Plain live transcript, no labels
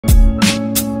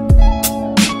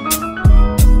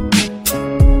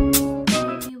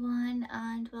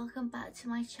back to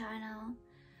my channel.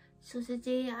 So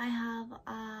today I have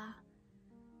a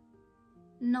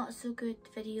not so good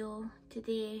video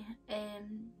today.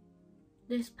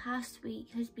 This past week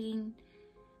has been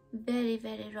very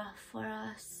rough for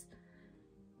us.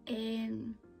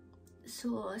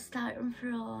 So starting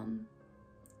from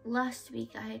last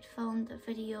week, I had filmed a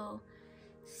video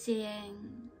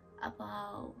saying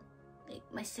about like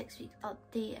my 6-week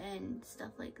update and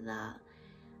stuff like that.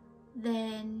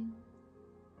 Then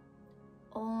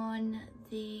on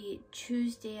the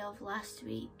Tuesday of last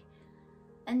week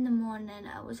in the morning,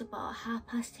 it was about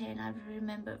 10:30, I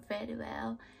remember it very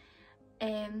well.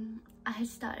 I had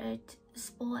started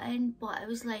spotting, but it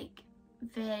was like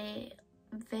very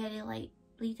light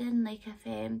bleeding, like if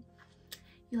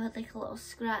you had like a little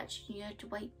scratch and you had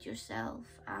wiped yourself,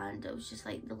 and it was just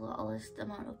like the littlest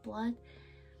amount of blood.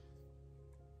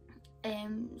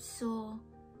 So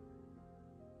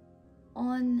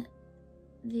on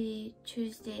the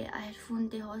Tuesday, I had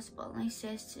phoned the hospital and I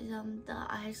said to them that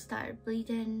I had started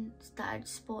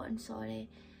spotting, sorry,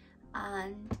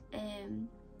 and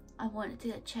I wanted to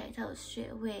get checked out straight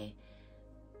away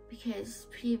because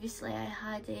previously I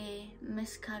had a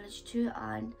miscarriage too,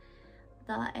 and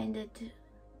that ended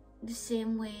the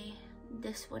same way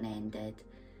this one ended.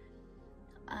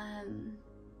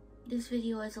 This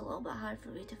video is a little bit hard for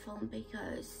me to film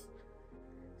because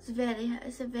it's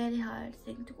a very hard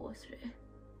thing to go through.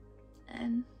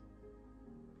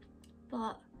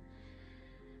 But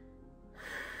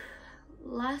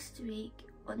last week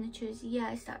on the Tuesday, yeah,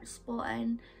 I started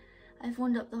spotting. I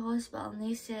phoned up the hospital and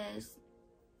they says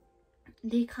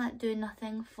they can't do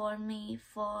nothing for me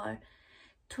for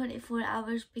 24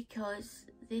 hours because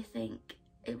they thought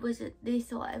it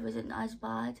wasn't as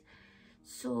bad.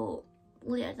 So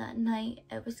later that night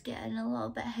it was getting a little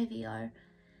bit heavier.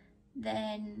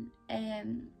 Then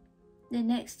the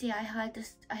next day I had a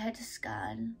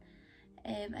scan.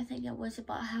 I think it was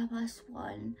about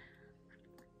 1:30.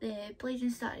 The bleeding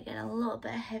started getting a little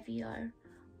bit heavier,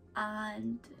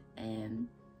 and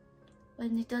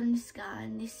when they done the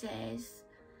scan, they says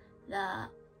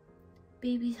that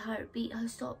baby's heartbeat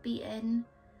has stopped beating,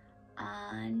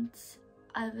 and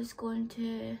I was going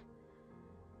to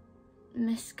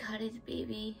miscarry the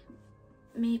baby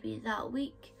maybe that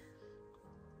week,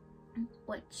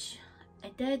 which I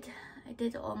did. I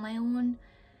did it on my own.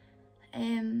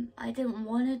 I didn't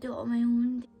want to do it on my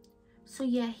own. So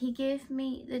yeah,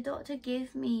 the doctor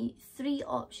gave me 3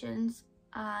 options,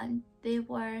 and they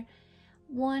were: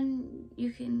 1,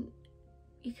 you can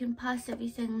pass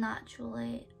everything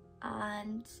naturally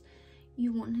and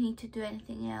you won't need to do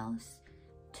anything else.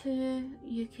 2,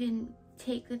 you can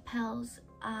take the pills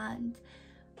and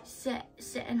sit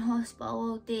in hospital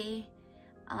all day,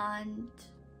 and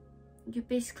you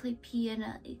basically pee in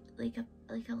it like a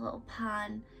little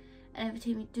pan, and every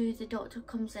time you do, the doctor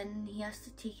comes in and he has to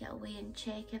take it away and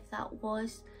check if that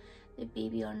was the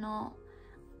baby or not.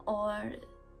 Or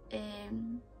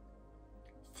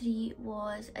 3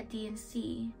 was a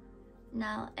D&C.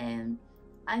 Now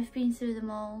I've been through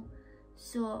them all,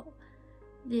 so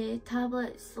the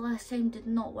tablets last time did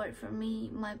not work for me.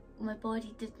 My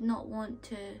body did not want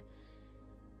to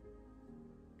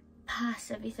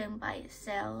pass everything by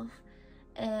itself.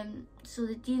 So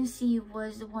the D&C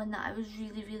was the one that I was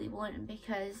really wanting,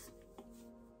 because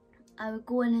I would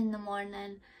go in the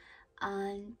morning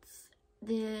and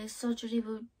the surgery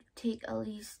would take at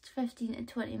least 15 to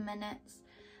 20 minutes.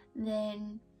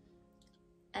 Then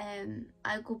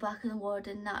I'd go back in the ward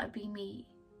and that would be me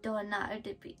done.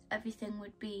 Everything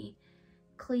would be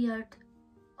cleared.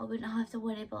 I wouldn't have to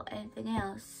worry about anything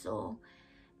else. So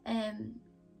they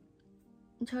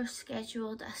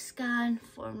scheduled a scan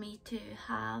for me to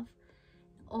have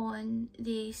on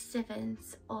the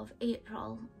 7th of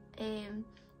April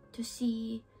to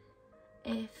see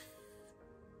if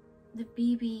the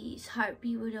baby's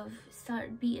heartbeat would have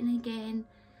started beating again,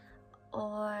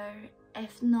 or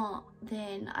if not,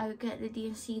 then I would get the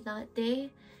D&C that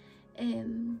day.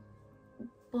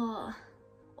 But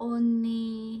on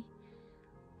the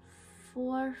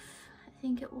 4th, I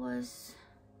think it was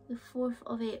the 4th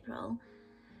of April,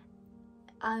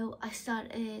 I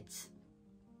started,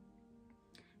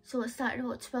 so it started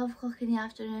about 12 o'clock in the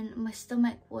afternoon. My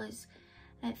stomach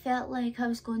it felt like I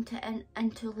was going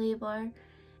into labour.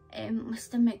 My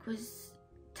stomach was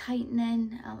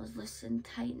tightening, I was loosening,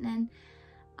 tightening,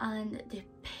 and the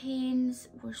pains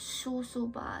were so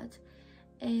bad.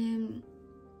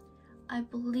 I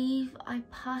believe I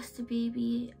passed the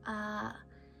baby at,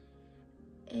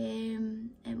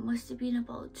 it must have been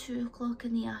about 2 o'clock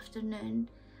in the afternoon.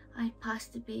 I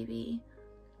passed the baby,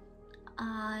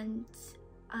 and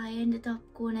I ended up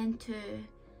going into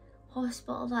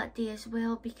hospital that day as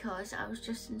well because I was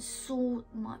just in so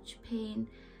much pain,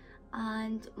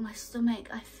 and my stomach,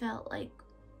 I felt like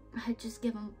I had just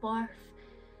given birth.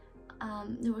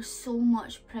 There was so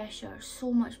much pressure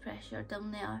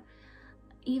down there,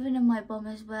 even in my bum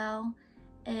as well.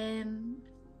 It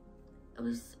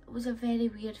was a very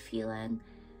weird feeling,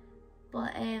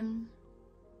 but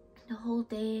the whole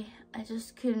day I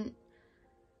just couldn't.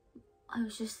 I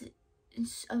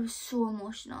was so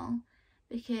emotional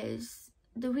because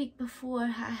the week before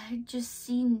I just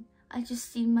seen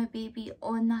my baby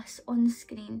on the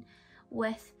screen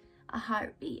with a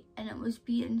heartbeat, and it was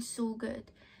beating so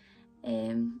good.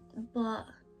 But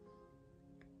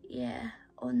yeah,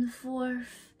 on the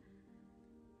 4th,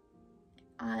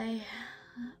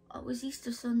 it was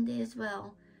Easter Sunday as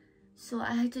well, so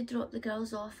I had to drop the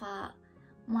girls off at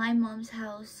my mum's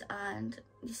house, and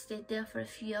we stayed there for a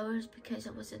few hours because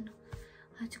I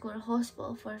had to go to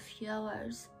hospital for a few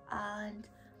hours, and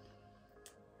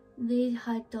they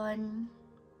had done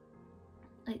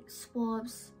like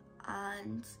swabs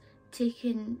and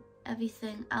taken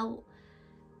everything out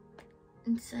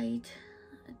inside.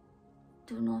 I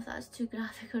don't know if that's too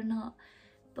graphic or not,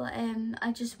 but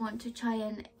I just want to try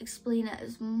and explain it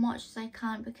as much as I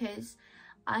can because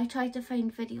I tried to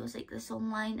find videos like this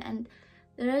online, and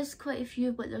there is quite a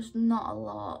few, but there's not a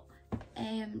lot.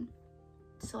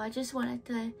 So I just wanted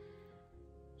to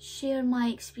share my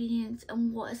experience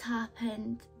and what has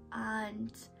happened,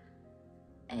 and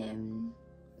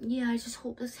yeah, I just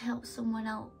hope this helps someone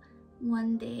out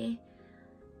one day.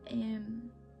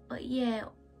 But yeah,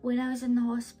 when I was in the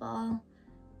hospital,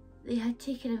 they had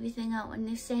taken everything out and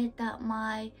they said that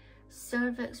my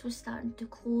cervix was starting to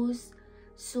close,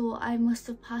 so I must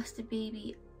have passed the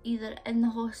baby either in the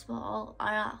hospital or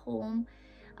at home.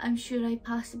 I'm sure I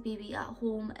passed the baby at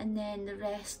home and then the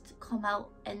rest come out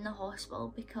in the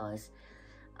hospital because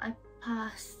I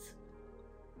passed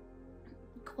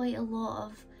quite a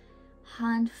lot of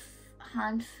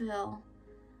handful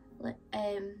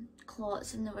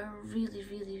clots, and they were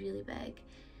really big.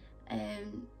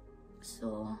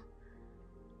 So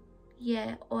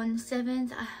yeah, on the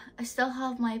 7th I still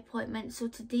have my appointment, so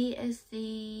today is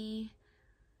the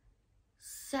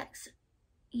 6th.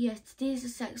 Yeah, today's the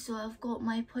 6th, so I've got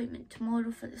my appointment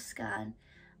tomorrow for the scan,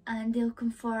 and they'll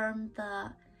confirm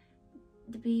that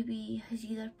the baby has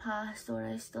either passed or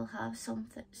I still have some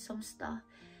stuff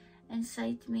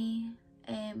inside me.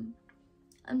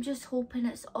 I'm just hoping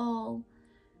it's all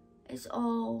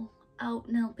out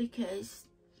now because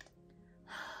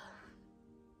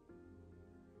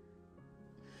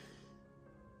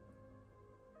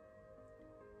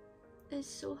it's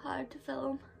so hard to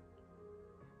film.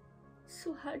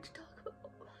 So hard to talk about,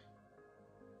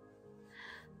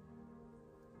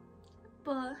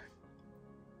 but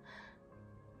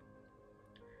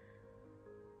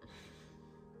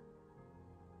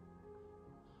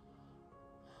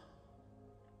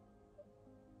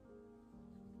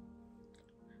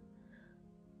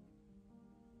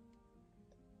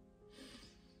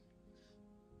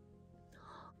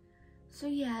so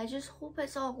yeah, I just hope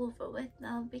it's all over with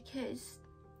now because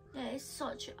it is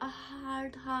such a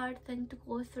hard thing to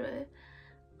go through,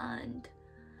 and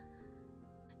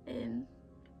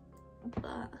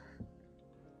but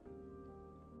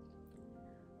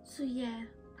so yeah,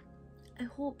 I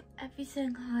hope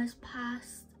everything has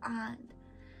passed, and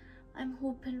I'm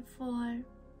hoping for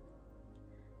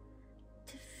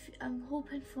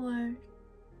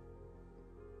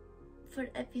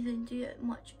everything to get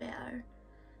much better.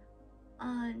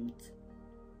 And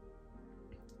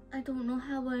I don't know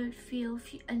how I would feel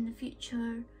in the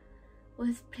future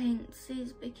with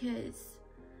pregnancies because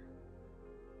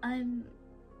I'm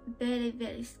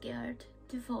very scared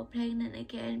to fall pregnant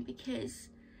again, because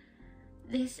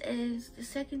this is the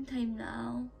 2nd time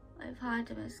now I've had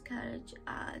a miscarriage,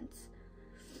 and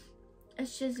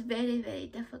it's just very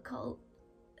difficult.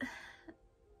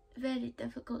 Very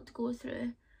difficult to go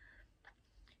through.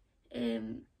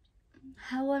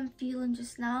 How I'm feeling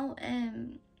just now,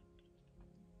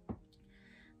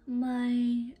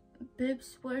 my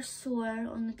boobs were sore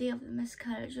on the day of the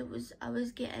miscarriage. I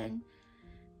was getting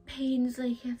pains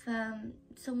like if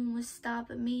someone was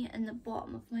stabbing me in the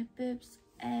bottom of my boobs,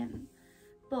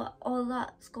 but all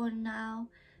that's gone now.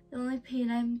 The only pain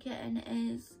I'm getting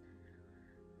is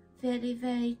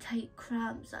very tight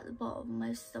cramps at the bottom of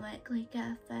my stomach, like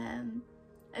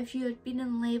if you had been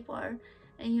in labour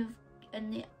and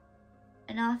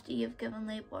after you've given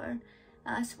labour,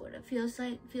 that's what it feels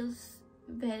like. It feels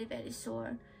very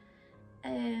sore.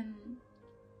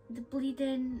 The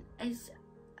bleeding I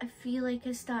feel like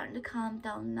it's starting to calm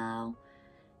down now.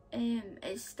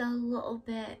 It's still a little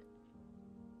bit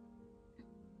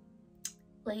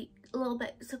like little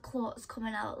bits of clots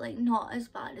coming out, like not as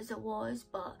bad as it was,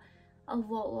 but a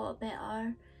lot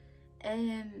better.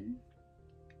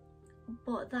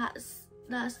 But that's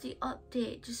the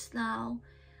update just now.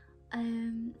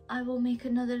 I will make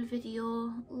another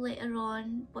video later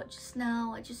on, but just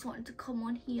now I just wanted to come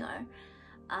on here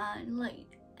and let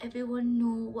everyone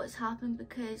know what's happened,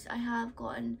 because I have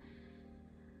gotten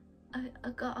I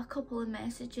got a couple of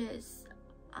messages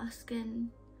asking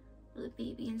for the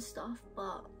baby and stuff,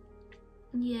 but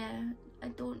yeah, I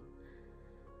don't,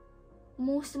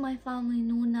 most of my family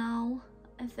know now,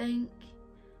 I think,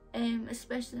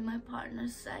 especially my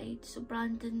partner's side, so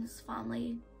Brandon's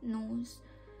family knows.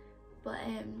 But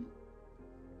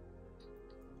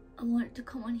I wanted to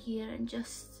come on here and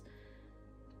just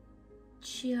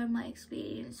share my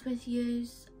experience with you,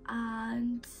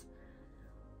 and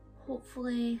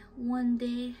hopefully one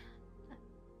day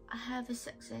I have a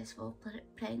successful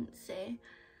pregnancy.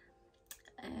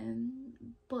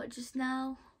 But just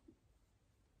now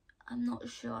I'm not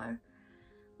sure.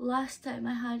 Last time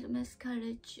I had a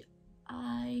miscarriage,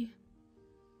 I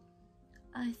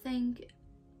think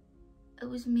it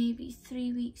was maybe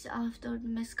 3 weeks after the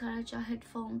miscarriage I had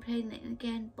fallen pregnant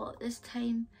again, but this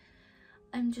time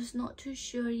I'm just not too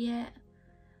sure yet.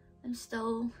 I'm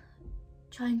still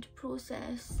trying to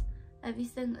process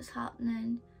everything that's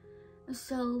happening. I'm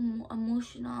still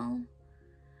emotional.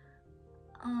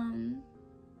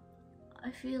 I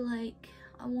feel like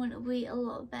I want to wait a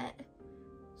little bit,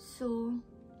 so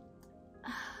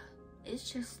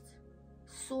it's just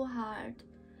so hard.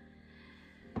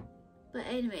 But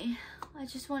anyway, I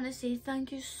just want to say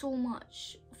thank you so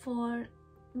much for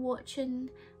watching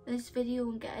this video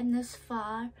and getting this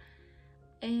far.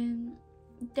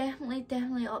 Definitely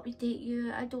update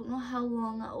you. I don't know how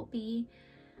long it'll be.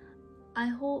 I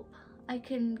hope I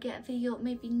can get a video up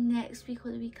maybe next week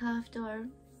or the week after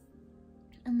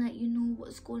and let you know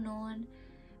what's going on.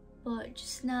 But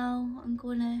just now I'm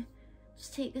gonna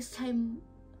just take this time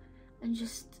and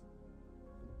just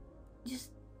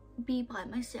be by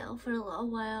myself for a little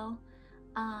while,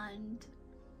 and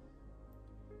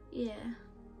yeah,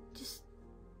 just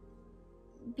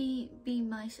be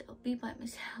by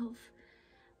myself.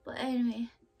 But anyway,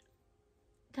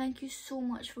 thank you so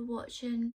much for watching.